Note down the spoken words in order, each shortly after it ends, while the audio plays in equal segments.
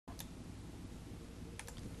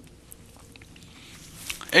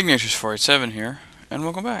Ignatius487 here, and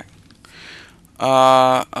welcome back.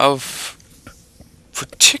 Of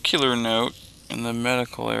particular note in the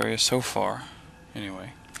medical area so far,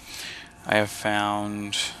 anyway, I have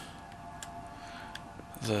found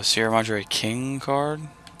the Sierra Madre King card,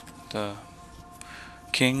 the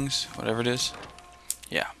Kings, whatever it is.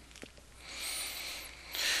 Yeah.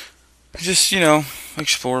 Just,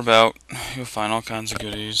 explore about, you'll find all kinds of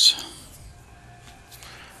goodies.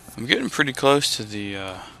 I'm getting pretty close to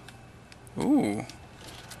the, ooh.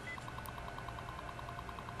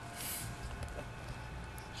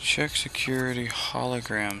 Check security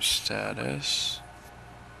hologram status.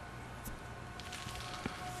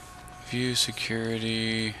 View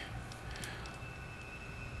security.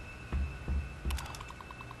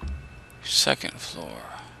 Second floor.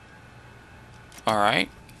 Alright.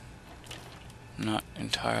 Not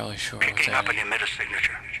entirely sure what Picking that up an is. emitter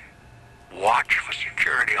signature. Watch for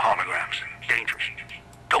security holograms. Dangerous.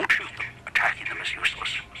 Don't shoot them. Attacking them is useless.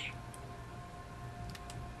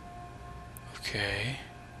 Okay.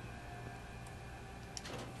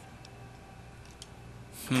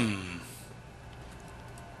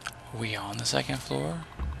 Are we on the second floor?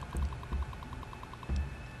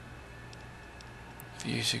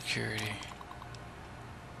 View security.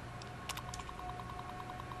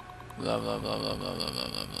 Blah blah blah blah blah blah blah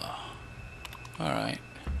blah blah. Alright.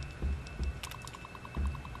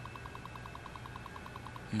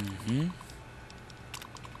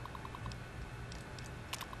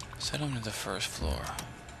 Set them to the first floor.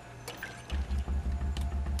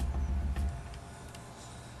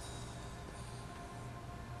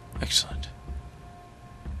 Excellent.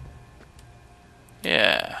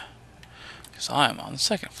 Yeah. Because I am on the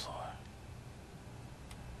second floor.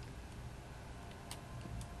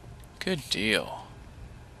 Good deal.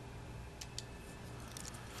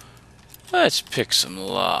 Let's pick some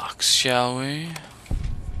locks, shall we?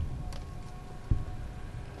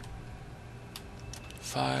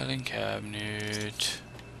 Filing cabinet.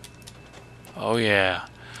 Oh yeah.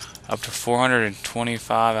 Up to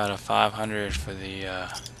 425 out of 500 for the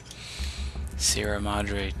Sierra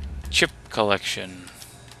Madre chip collection.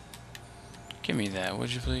 Give me that,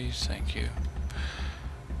 would you please? Thank you.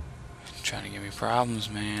 Trying to give me problems,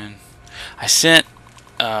 man. I sent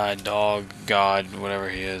Dog God, whatever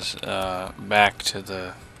he is, back to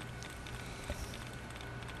the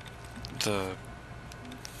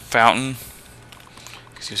fountain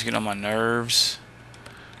because he was getting on my nerves.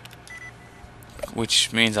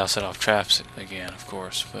 Which means I'll set off traps again, of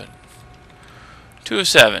course, but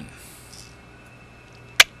 207.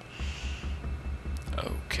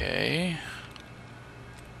 Okay.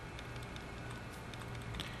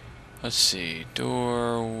 Let's see.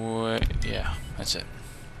 Doorway. Yeah, that's it.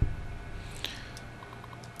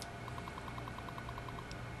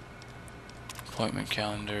 Appointment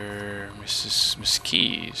calendar. Miss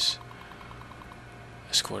Keys.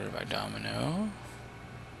 Escorted by Domino.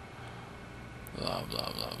 Blah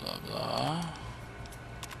blah blah blah blah.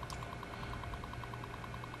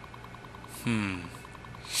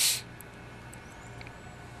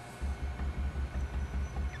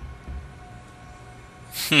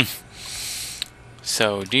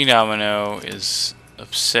 So D Domino is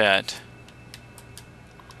upset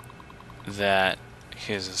that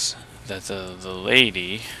the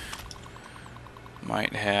lady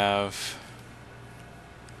might have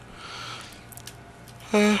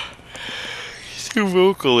some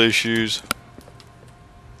vocal issues.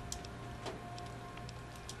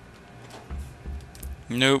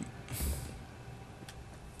 Nope.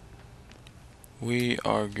 We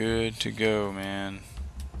are good to go, man.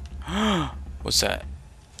 What's that?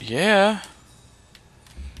 Yeah.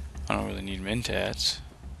 I don't really need Mentats.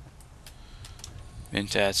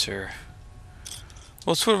 Mentats are,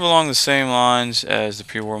 well, sort of along the same lines as the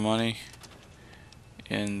pre-war money,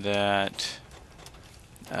 in that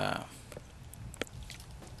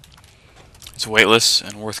it's weightless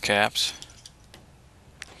and worth caps.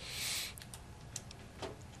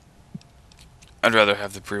 I'd rather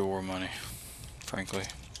have the pre-war money, frankly.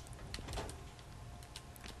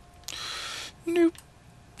 Nope.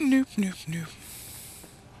 Nope, nope, nope.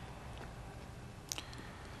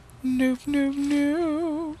 Nope, nope,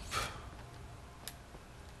 nope.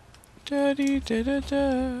 Da-dee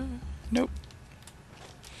da-da-da. Nope.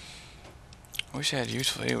 I wish I had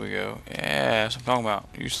useful. Here we go. Yeah, that's what I'm talking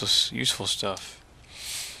about. Useful stuff.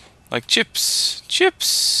 Like chips.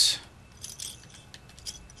 Chips!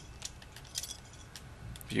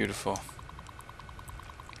 Beautiful.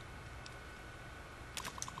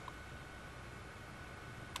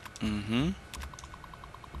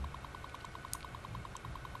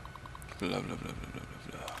 Blah blah blah blah blah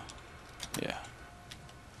blah blah. Yeah.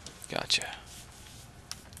 Gotcha.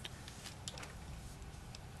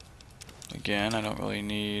 Again, I don't really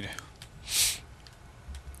need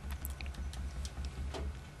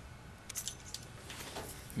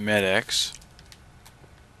Med-X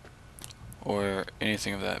or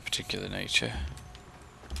anything of that particular nature.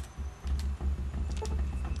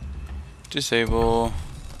 Disable.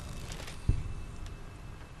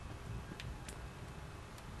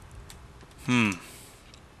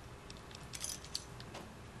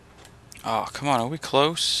 Oh, come on, are we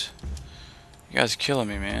close? You guys are killing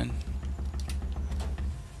me, man.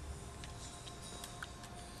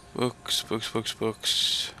 Books, books, books,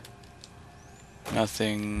 books.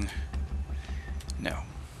 Nothing. No.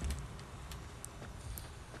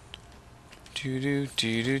 Do.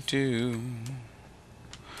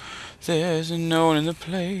 There's no one in the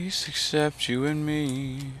place except you and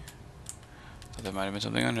me. Thought there might have been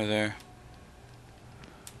something under there.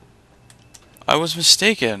 I was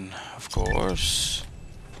mistaken, of course.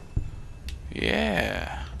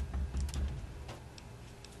 Yeah.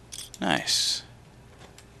 Nice.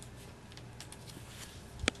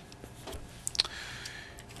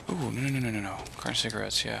 Ooh, no. Current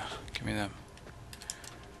cigarettes, yeah. Give me them.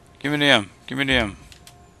 Give me them. Give me them.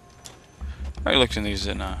 I looked in these,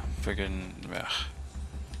 didn't I? Friggin'. Ugh.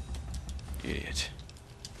 Idiot.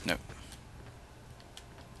 Nope.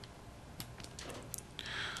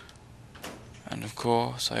 And of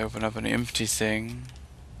course, I open up an empty thing.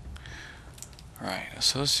 Right,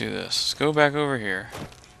 so let's do this. Let's go back over here.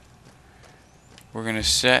 We're gonna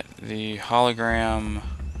set the hologram.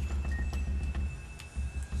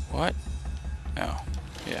 What? Oh,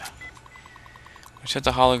 yeah. We set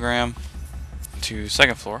the hologram to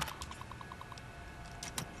second floor.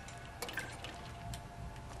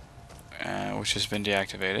 Which has been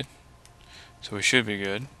deactivated. So we should be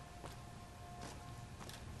good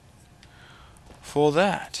for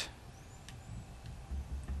that.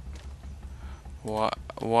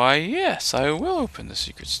 Why, yes, I will open the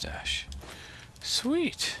secret stash.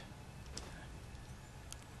 Sweet.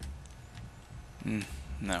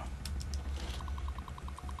 No.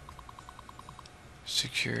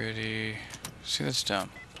 Security. See, that's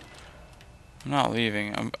dumb. I'm not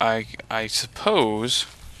leaving. I suppose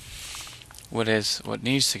what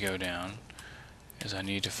needs to go down is I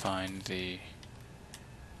need to find the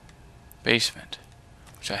basement,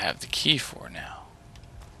 which I have the key for now.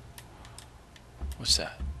 What's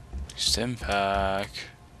that? Stim pack.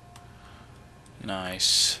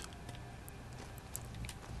 Nice.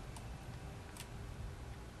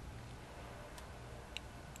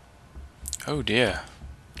 Oh dear.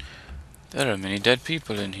 There are many dead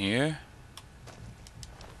people in here.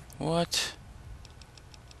 What?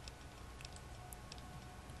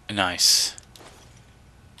 Nice.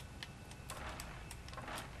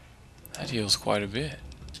 That heals quite a bit.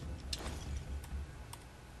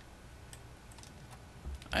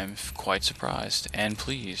 I'm quite surprised and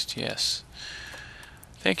pleased, yes.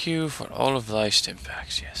 Thank you for all of thy stim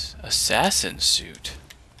packs, yes. Assassin suit.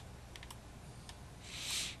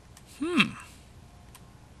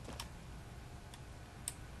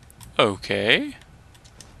 Okay.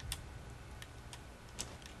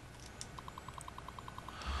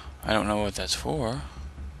 I don't know what that's for.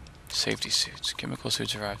 Safety suits. Chemical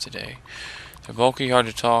suits arrived today. They're bulky, hard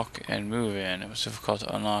to talk and move in. It was difficult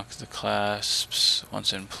to unlock the clasps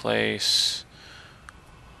once in place.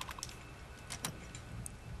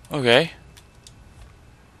 Okay.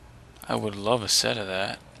 I would love a set of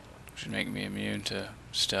that. Which would make me immune to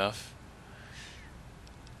stuff.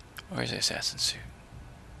 Where's the assassin suit?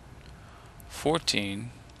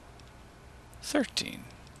 14. 13.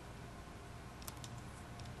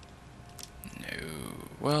 No.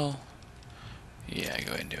 Well, yeah,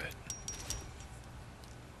 go ahead and do it.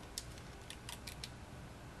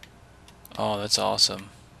 Oh, that's awesome.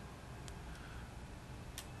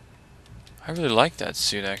 I really like that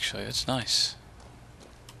suit, actually. It's nice.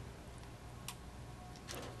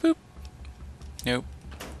 Boop. Nope.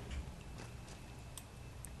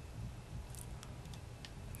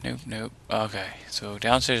 Nope. Okay, so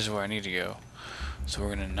downstairs is where I need to go. So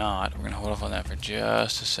we're gonna hold off on that for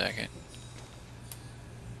just a second.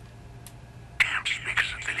 Can't speak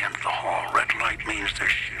at the end of the hall. Red light means they're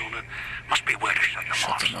shielded. Must be where to shut them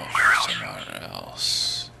off. Somewhere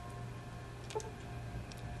else.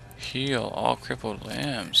 Heal all crippled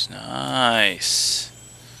limbs. Nice.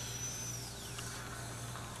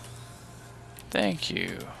 Thank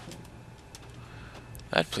you.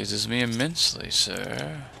 That pleases me immensely,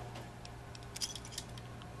 sir.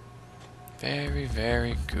 Very,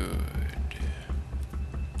 very good.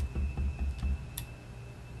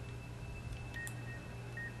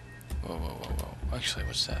 Whoa. Actually,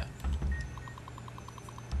 what's that?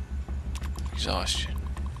 exhaustion.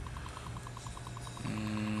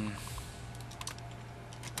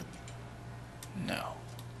 No.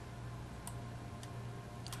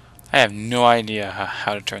 I have no idea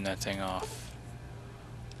how to turn that thing off.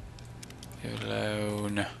 Leave it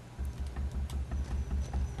alone.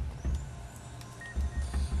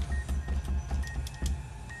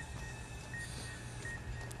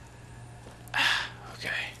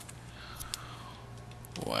 Okay.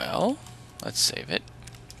 Well, let's save it,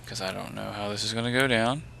 because I don't know how this is going to go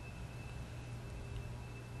down.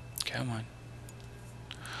 Come on.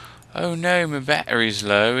 Oh no, my battery's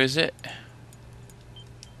low, is it?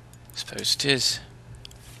 Suppose it is.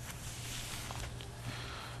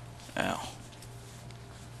 Ow.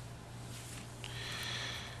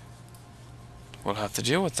 We'll have to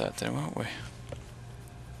deal with that then, won't we?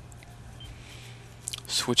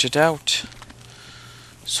 Switch it out.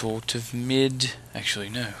 Sort of mid. Actually,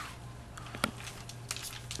 no.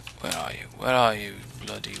 Where are you? Where are you,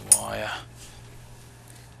 bloody wire?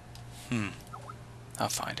 I'll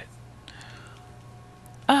find it.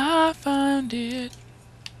 I find it.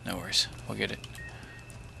 No worries. We'll get it.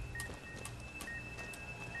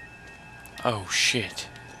 Oh, shit.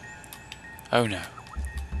 Oh, no.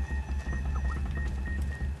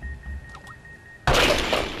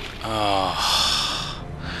 Oh.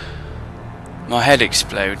 My head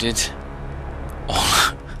exploded.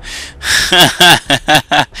 Oh.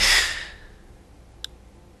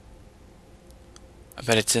 I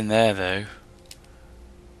bet it's in there, though.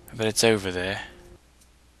 I bet it's over there.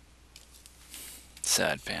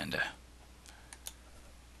 Sad panda.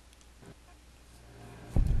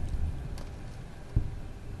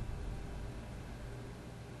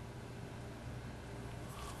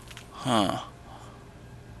 Huh.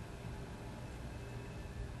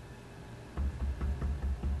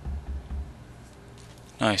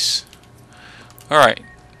 Nice. Alright.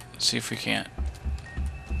 Let's see if we can't.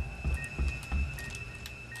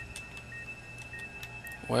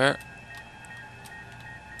 Where?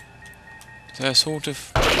 They're sort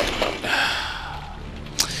of...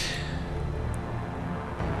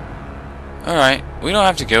 Alright. We don't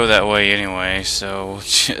have to go that way anyway, so we'll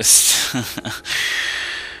just...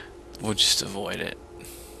 we'll just avoid it.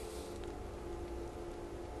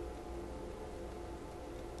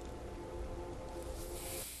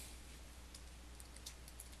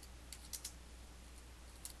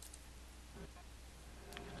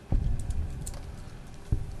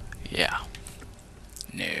 Yeah.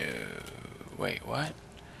 No. Wait, what?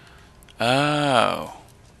 Oh.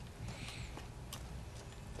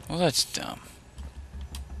 Well, that's dumb.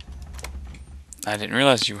 I didn't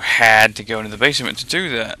realize you had to go into the basement to do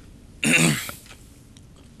that.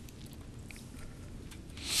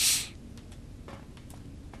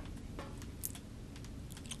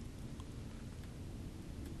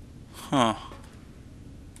 Huh.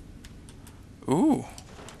 Ooh.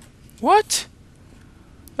 What?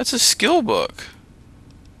 That's a skill book.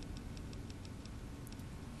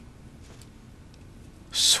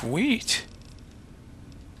 Sweet.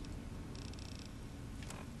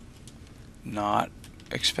 Not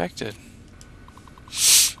expected.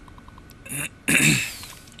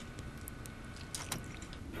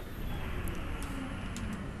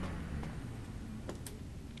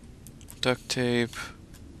 Duct tape.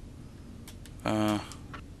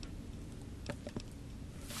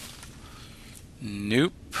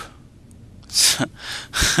 Nope. So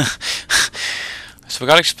we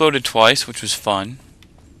got exploded twice, which was fun.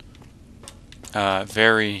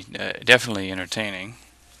 Very, definitely entertaining.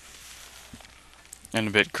 And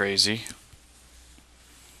a bit crazy.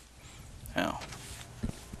 Oh.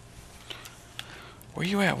 Where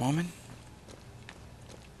you at, woman?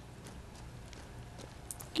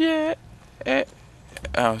 Yeah.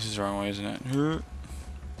 Oh, this is the wrong way, isn't it?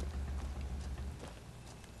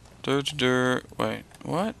 Wait,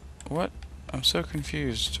 what? What? I'm so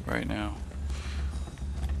confused right now.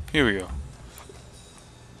 Here we go.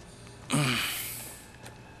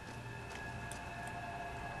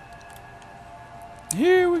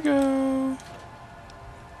 Here we go.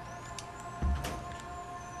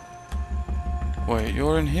 Wait,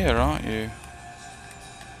 you're in here, aren't you?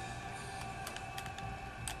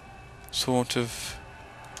 Sort of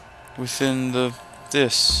within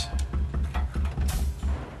this.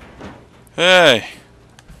 Hey!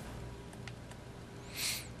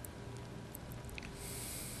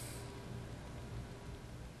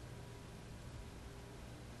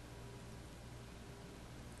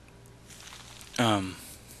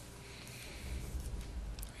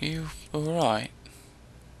 You alright?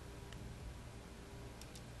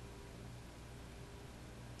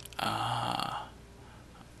 Ah.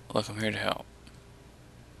 Look, I'm here to help.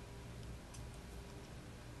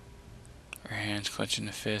 hands clenching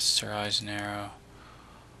the fists, her eyes narrow.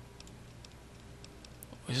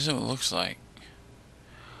 This is what it looks like.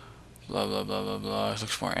 Blah blah blah blah blah. It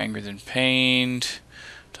looks more angry than pained.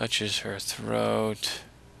 Touches her throat.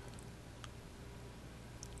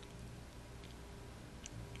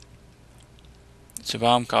 It's a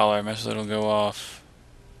bomb collar. Mess with it, it'll go off.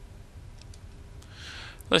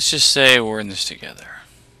 Let's just say we're in this together.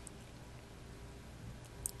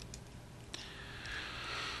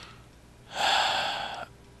 What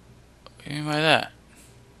do you mean by that?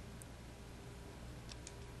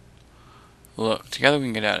 Look, together we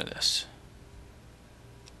can get out of this.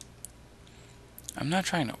 I'm not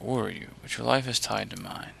trying to order you, but your life is tied to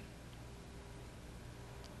mine.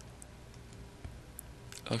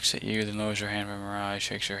 Looks at you, then lowers her hand from her eyes,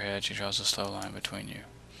 shakes her head, she draws a slow line between you.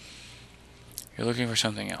 You're looking for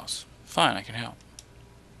something else. Fine, I can help.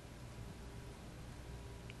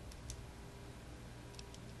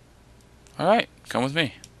 Alright, come with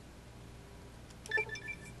me.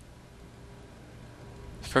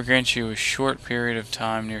 This grants you a short period of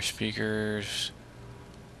time near speakers.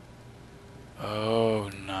 Oh,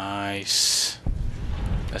 nice.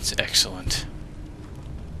 That's excellent.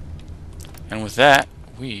 And with that,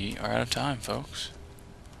 we are out of time, folks.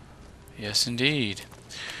 Yes, indeed.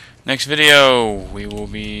 Next video, we will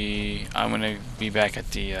be... I'm going to be back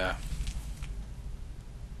at the...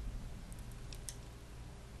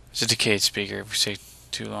 it's a decayed speaker. If we stay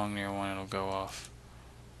too long near one, it'll go off.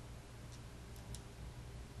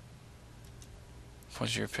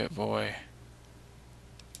 What's your pit boy?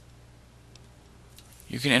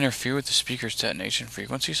 You can interfere with the speaker's detonation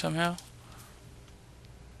frequency somehow?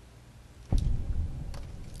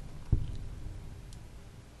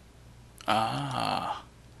 Ah.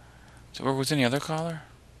 Does it work with any other collar?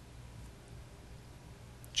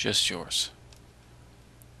 Just yours.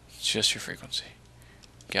 It's just your frequency.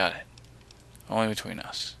 Got it. Only between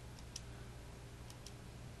us.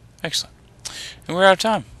 Excellent. And we're out of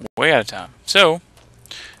time. Way out of time. So,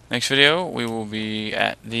 next video, we will be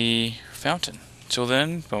at the fountain. Till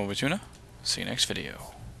then, Bumblebee Tuna. See you next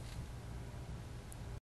video.